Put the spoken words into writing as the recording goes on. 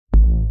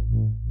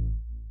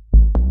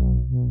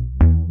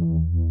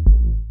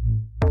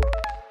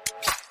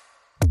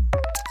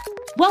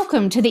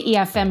Welcome to the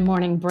EFM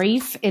Morning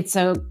Brief. It's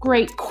a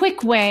great,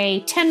 quick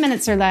way, 10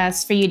 minutes or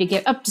less, for you to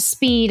get up to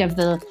speed of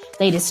the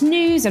latest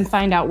news and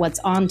find out what's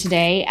on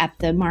today at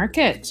the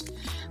market.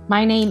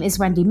 My name is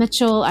Wendy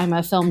Mitchell. I'm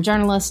a film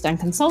journalist and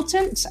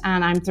consultant,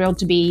 and I'm thrilled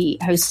to be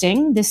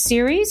hosting this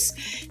series.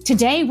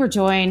 Today, we're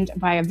joined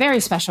by a very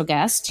special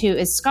guest who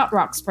is Scott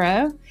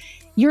Roxburgh,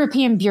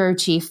 European bureau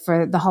chief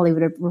for The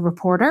Hollywood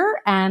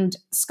Reporter. And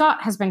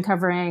Scott has been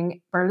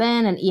covering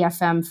Berlin and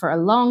EFM for a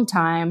long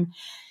time.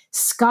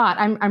 Scott,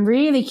 I'm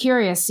really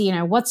curious,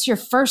 what's your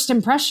first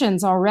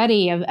impressions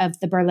already of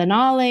the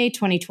Berlinale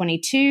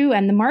 2022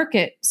 and the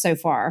market so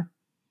far?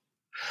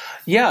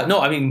 Yeah, no,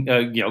 I mean,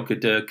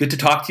 good to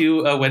talk to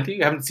you, Wendy.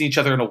 We haven't seen each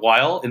other in a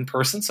while in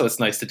person, so it's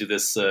nice to do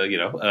this,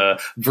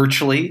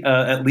 virtually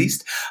at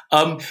least.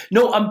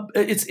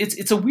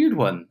 It's a weird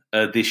one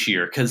this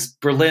year because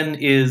Berlin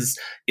is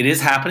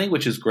happening,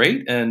 which is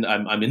great, and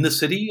I'm in the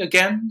city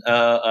again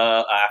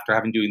after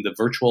having doing the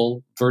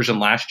virtual version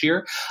last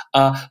year,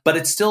 but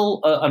it's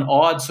still an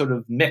odd sort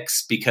of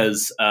mix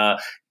because.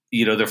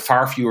 There are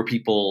far fewer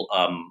people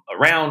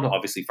around,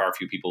 obviously far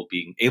fewer people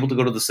being able to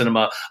go to the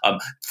cinema.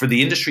 For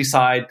the industry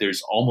side,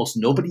 there's almost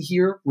nobody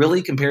here,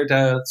 really, compared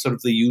to sort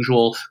of the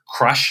usual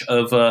crush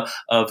of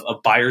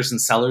buyers and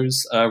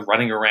sellers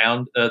running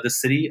around the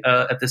city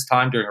at this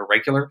time during a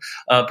regular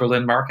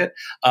Berlin market.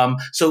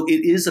 So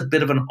it is a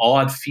bit of an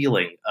odd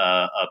feeling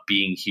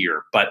being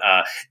here, but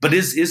it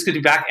is good to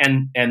be back.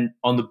 And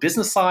on the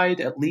business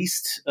side, at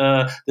least,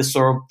 this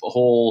sort of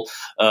whole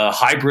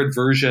hybrid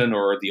version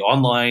or the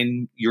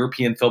online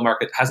European film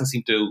market hasn't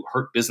seemed to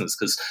hurt business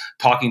because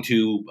talking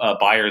to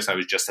buyers, I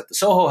was just at the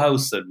Soho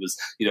House and was,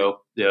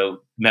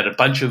 met a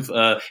bunch of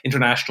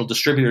international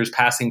distributors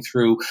passing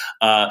through.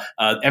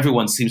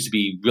 Everyone seems to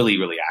be really,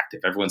 really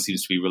active. Everyone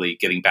seems to be really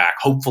getting back,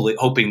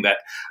 hoping that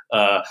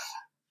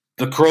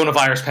the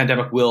coronavirus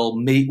pandemic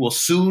will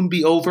soon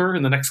be over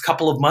in the next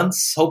couple of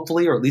months,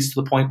 hopefully, or at least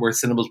to the point where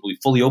cinemas will be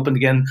fully opened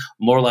again,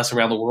 more or less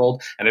around the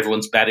world. And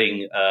everyone's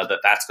betting that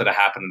that's going to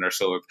happen and are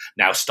sort of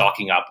now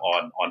stocking up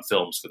on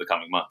films for the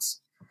coming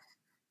months.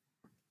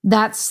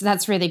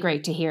 That's really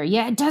great to hear.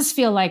 Yeah, it does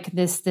feel like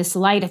this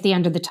light at the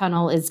end of the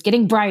tunnel is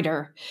getting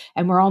brighter,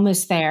 and we're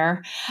almost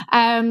there.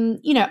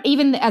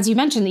 Even as you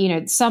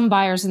mentioned, some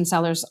buyers and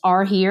sellers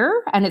are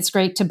here, and it's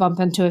great to bump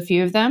into a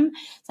few of them.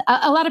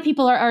 A lot of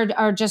people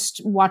are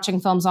just watching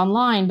films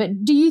online,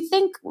 but do you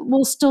think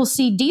we'll still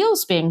see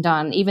deals being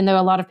done, even though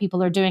a lot of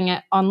people are doing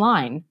it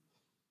online?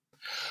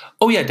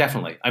 Oh yeah,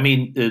 definitely. I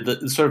mean,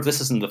 this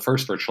isn't the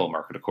first virtual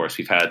market. Of course,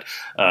 we've had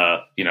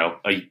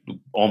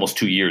almost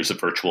 2 years of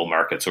virtual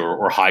markets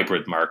or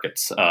hybrid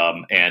markets,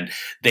 and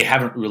they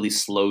haven't really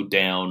slowed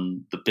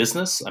down the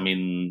business. I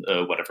mean,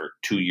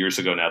 2 years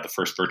ago now, the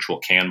first virtual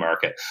Cannes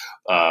market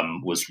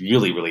was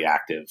really, really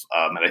active,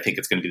 and I think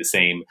it's going to be the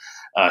same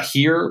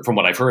here. From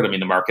what I've heard, I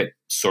mean, the market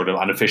sort of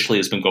unofficially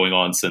has been going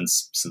on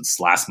since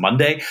last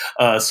Monday,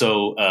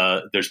 so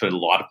there's been a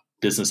lot of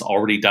business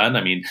already done.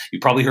 I mean, you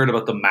probably heard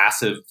about the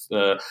massive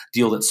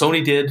deal that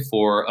Sony did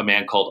for A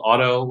Man Called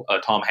Otto,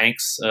 Tom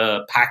Hanks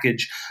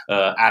package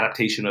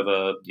adaptation of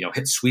a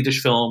hit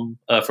Swedish film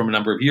from a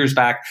number of years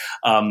back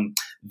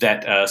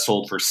that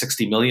sold for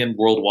 $60 million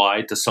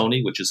worldwide to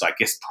Sony, which is, I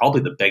guess, probably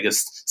the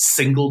biggest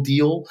single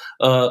deal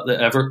to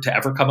ever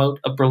come out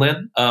of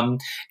Berlin.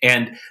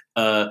 And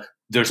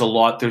there's a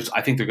lot.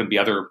 I think there are going to be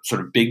other sort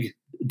of big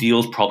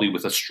deals probably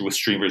with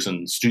streamers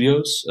and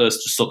studios to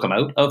still come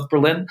out of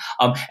Berlin.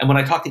 And when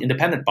I talk to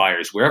independent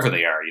buyers, wherever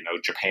they are,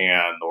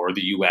 Japan or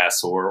the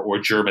US or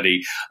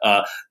Germany,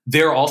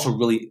 they're also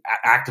really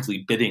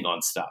actively bidding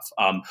on stuff.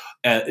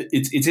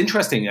 It's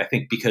interesting, I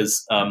think,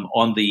 because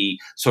on the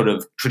sort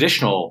of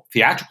traditional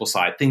theatrical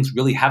side, things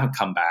really haven't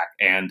come back,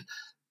 and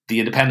the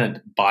independent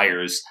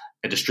buyers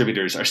and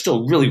distributors are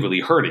still really,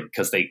 really hurting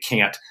because they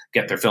can't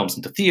get their films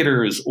into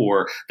theaters,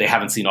 or they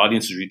haven't seen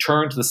audiences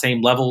return to the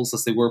same levels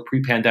as they were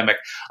pre-pandemic.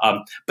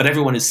 But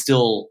everyone is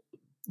still,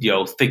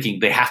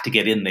 thinking they have to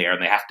get in there,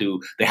 and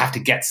they have to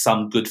get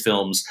some good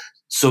films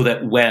so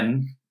that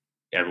when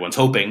everyone's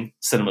hoping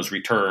cinemas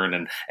return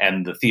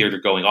and the theater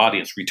going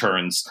audience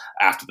returns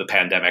after the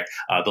pandemic,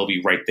 they'll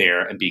be right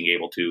there and being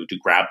able to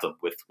grab them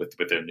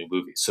with their new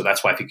movies. So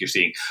that's why I think you're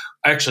seeing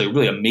actually a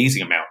really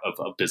amazing amount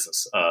of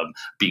business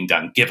being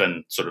done,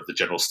 given sort of the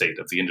general state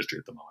of the industry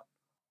at the moment.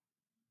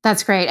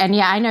 That's great. And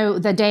yeah, I know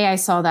the day I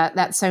saw that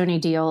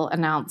Sony deal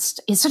announced,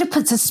 it sort of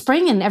puts a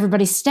spring in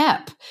everybody's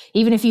step,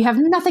 even if you have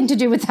nothing to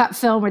do with that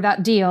film or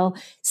that deal.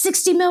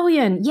 60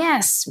 million,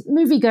 yes,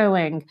 movie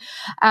going.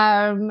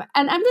 And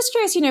I'm just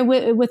curious,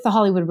 with The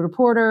Hollywood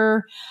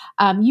Reporter,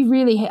 you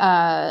really,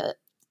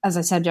 as I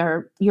said,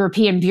 are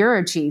European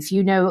bureau chief.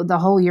 You know the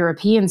whole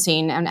European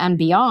scene and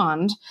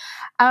beyond.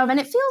 And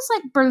it feels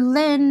like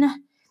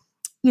Berlin,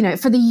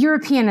 for the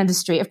European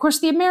industry, of course,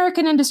 the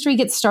American industry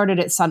gets started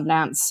at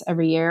Sundance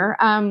every year,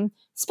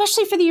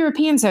 especially for the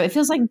Europeans, though. It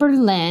feels like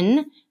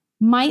Berlin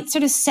might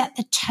sort of set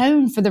the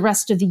tone for the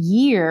rest of the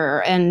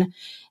year and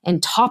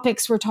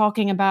topics we're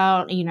talking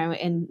about,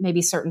 and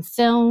maybe certain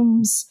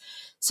films.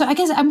 So I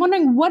guess I'm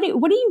wondering, what are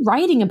you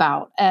writing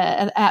about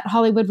at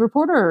Hollywood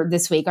Reporter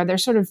this week? Are there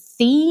sort of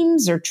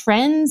themes or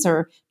trends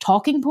or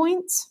talking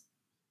points?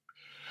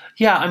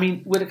 Yeah, I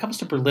mean, when it comes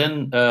to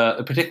Berlin,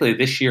 particularly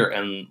this year,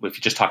 and if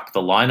you just talk about the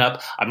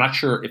lineup, I'm not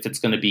sure if it's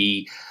going to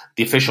be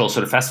the official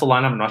sort of festival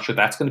lineup. I'm not sure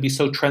that's going to be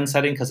so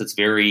trend-setting because it's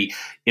very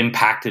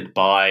impacted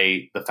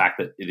by the fact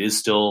that it is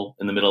still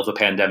in the middle of the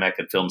pandemic,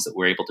 and films that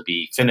were able to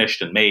be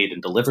finished and made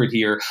and delivered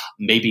here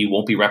maybe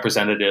won't be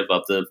representative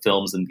of the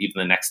films in even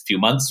the next few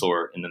months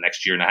or in the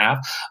next year and a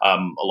half.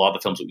 A lot of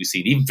the films that we've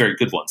seen, even very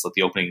good ones, like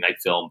the opening night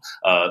film,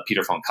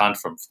 Peter von Kant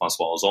from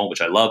François Ozon,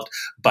 which I loved,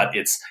 but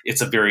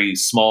it's a very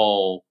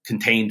small,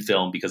 contained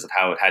film because of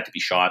how it had to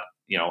be shot,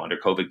 under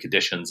COVID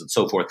conditions and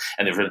so forth.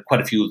 And there were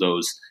quite a few of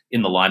those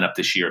in the lineup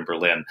this year in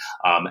Berlin.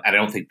 And I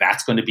don't think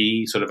that's going to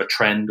be sort of a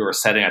trend or a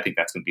setting. I think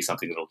that's going to be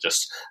something that'll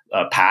just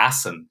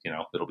pass. And,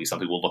 it'll be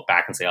something we'll look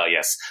back and say, oh,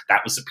 yes,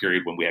 that was the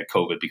period when we had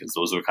COVID because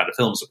those were the kind of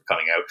films that were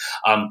coming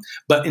out.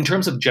 But in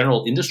terms of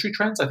general industry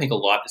trends, I think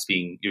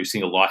you're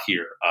seeing a lot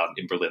here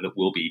in Berlin that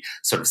will be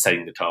sort of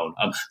setting the tone.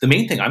 The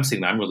main thing I'm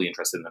seeing that I'm really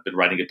interested in, I've been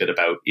writing a bit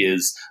about,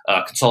 is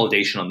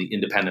consolidation on the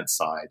independent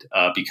side,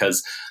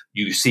 because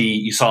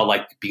you saw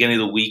like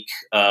beginning of the week,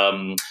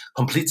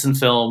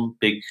 Komplizenfilm,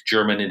 big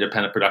German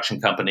independent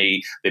production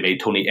company. They made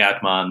Toni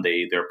Erdmann,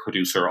 their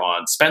producer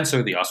on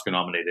Spencer, the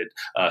Oscar-nominated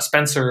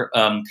Spencer,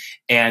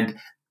 and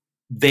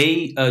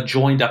they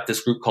joined up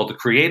this group called the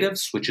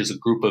Creatives, which is a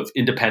group of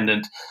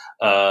independent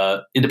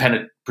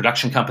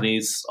production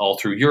companies all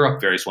through Europe,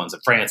 various ones in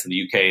France and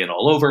the UK and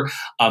all over,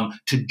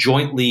 to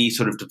jointly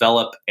sort of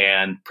develop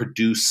and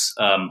produce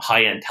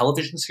high-end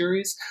television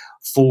series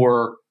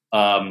for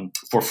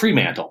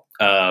Fremantle,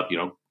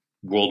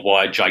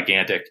 worldwide,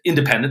 gigantic,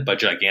 independent but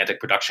gigantic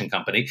production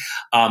company,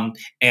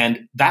 and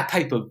that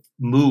type of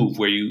move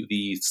where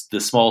the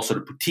small sort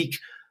of boutique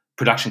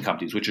production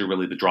companies, which are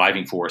really the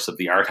driving force of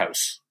the art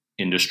house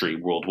industry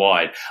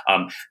worldwide,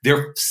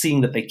 they're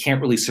seeing that they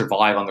can't really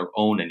survive on their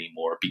own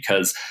anymore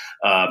because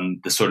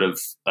the sort of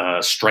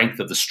strength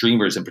of the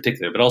streamers in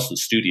particular, but also the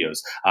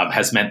studios,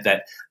 has meant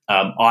that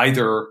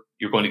either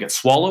you're going to get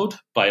swallowed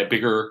by a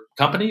bigger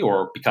company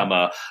or become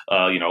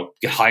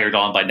get hired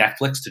on by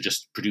Netflix to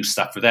just produce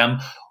stuff for them,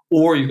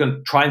 or you're going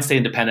to try and stay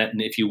independent.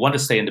 And if you want to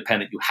stay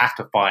independent, you have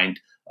to find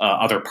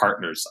other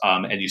partners.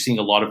 And you're seeing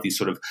a lot of these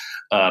sort of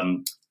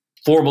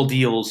formal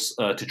deals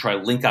to try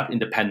to link up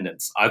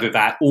independents. Either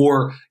that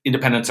or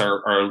independents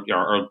are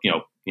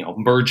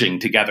merging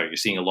together. You're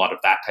seeing a lot of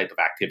that type of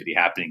activity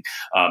happening.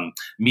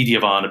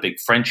 Mediavon, a big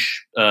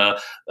French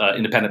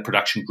independent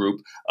production group,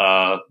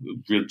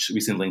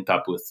 recently linked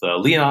up with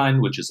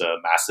Leonine, which is a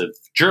massive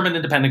German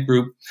independent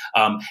group.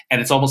 And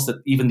it's almost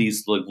that even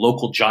these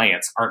local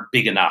giants aren't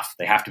big enough.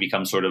 They have to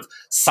become sort of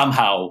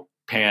somehow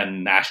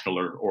pan-national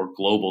or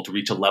global to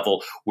reach a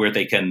level where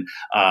they can,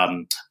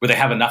 where they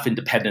have enough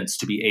independence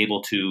to be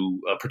able to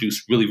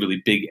produce really, really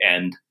big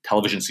end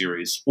television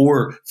series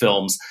or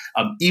films,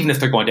 even if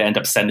they're going to end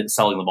up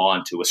selling them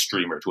on to a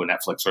streamer, to a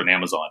Netflix or an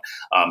Amazon.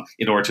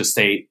 In order to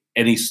stay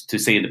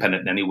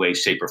independent in any way,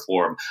 shape, or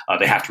form,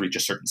 they have to reach a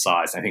certain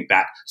size. I think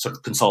that sort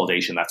of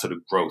consolidation, that sort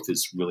of growth,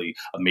 is really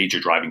a major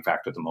driving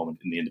factor at the moment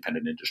in the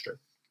independent industry.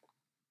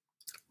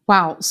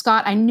 Wow,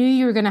 Scott, I knew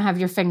you were going to have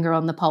your finger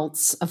on the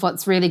pulse of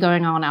what's really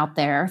going on out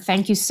there.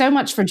 Thank you so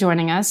much for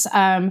joining us.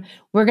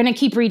 We're going to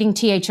keep reading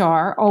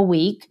THR all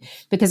week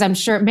because I'm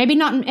sure, maybe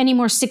not any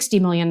more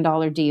 $60 million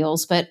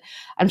deals, but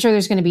I'm sure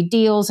there's going to be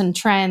deals and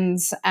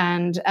trends.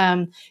 And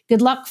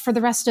good luck for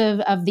the rest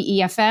of the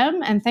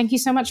EFM. And thank you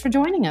so much for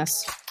joining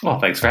us. Well,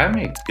 thanks for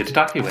having me. Good to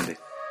talk to you, Wendy.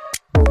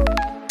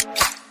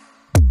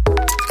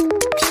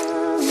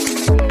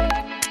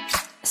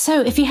 So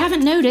if you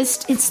haven't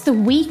noticed, it's the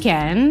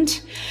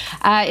weekend.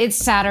 It's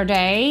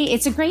Saturday.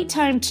 It's a great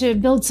time to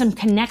build some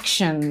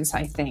connections,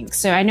 I think.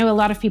 So I know a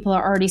lot of people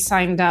are already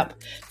signed up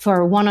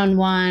for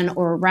one-on-one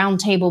or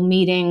roundtable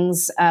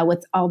meetings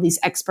with all these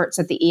experts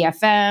at the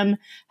EFM.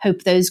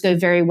 Hope those go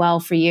very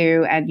well for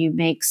you and you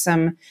make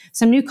some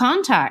new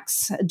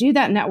contacts. Do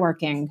that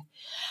networking.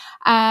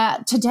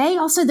 Today,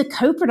 also, the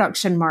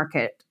co-production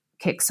market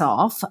kicks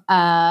off.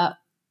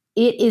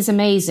 It is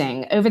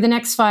amazing. Over the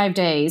next 5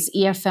 days,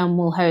 EFM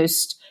will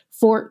host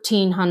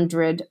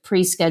 1,400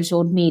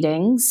 pre-scheduled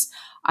meetings.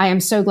 I am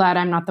so glad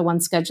I'm not the one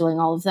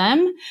scheduling all of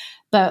them.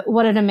 But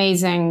what an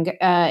amazing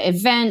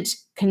event,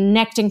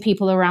 connecting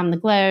people around the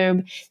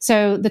globe.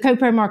 So the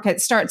co-pro market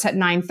starts at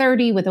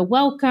 9:30 with a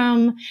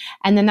welcome,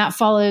 and then that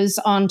follows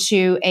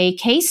onto a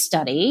case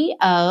study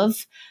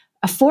of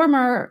a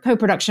former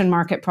co-production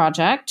market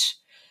project,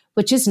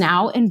 which is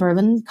now in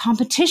Berlin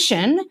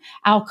competition,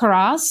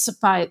 Alcaraz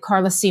by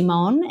Carla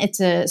Simon.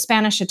 It's a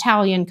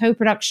Spanish-Italian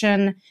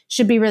co-production.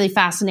 Should be really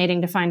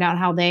fascinating to find out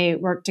how they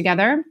work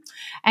together.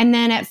 And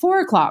then at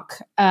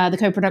 4:00, the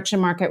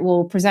co-production market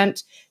will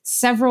present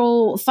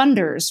several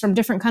funders from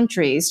different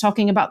countries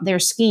talking about their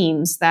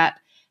schemes that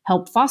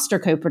help foster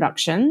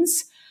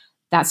co-productions.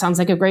 That sounds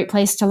like a great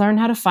place to learn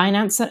how to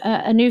finance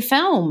a new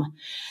film.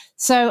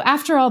 So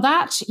after all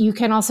that, you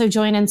can also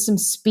join in some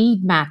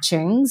speed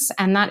matchings,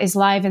 and that is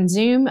live in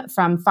Zoom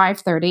from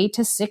 5:30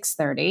 to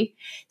 6:30.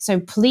 So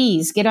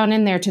please get on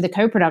in there to the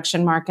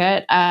co-production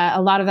market.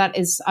 A lot of that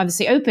is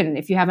obviously open.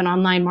 If you have an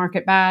online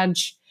market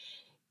badge,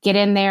 get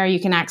in there.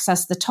 You can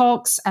access the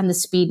talks and the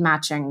speed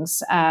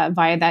matchings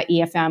via that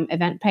EFM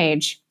event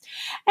page.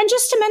 And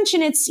just to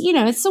mention, it's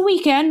the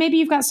weekend. Maybe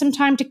you've got some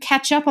time to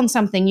catch up on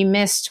something you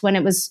missed when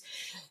it was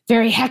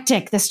very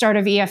hectic, the start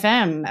of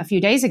EFM a few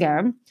days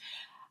ago.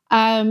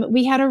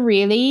 We had a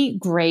really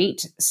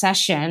great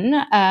session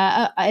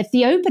at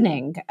the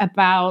opening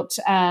about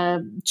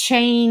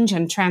change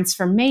and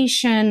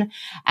transformation.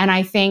 And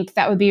I think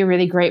that would be a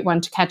really great one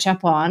to catch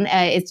up on.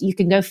 You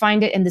can go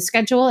find it in the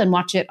schedule and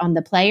watch it on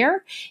the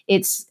player.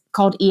 It's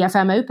called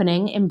EFM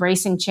Opening,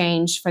 Embracing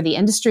Change for the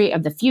Industry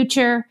of the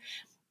Future.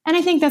 And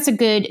I think that's a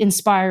good,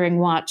 inspiring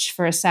watch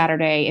for a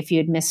Saturday if you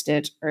had missed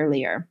it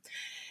earlier.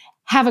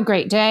 Have a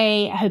great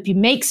day. I hope you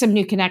make some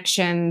new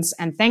connections.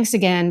 And thanks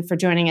again for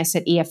joining us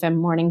at EFM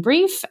Morning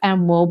Brief.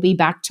 And we'll be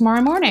back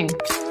tomorrow morning.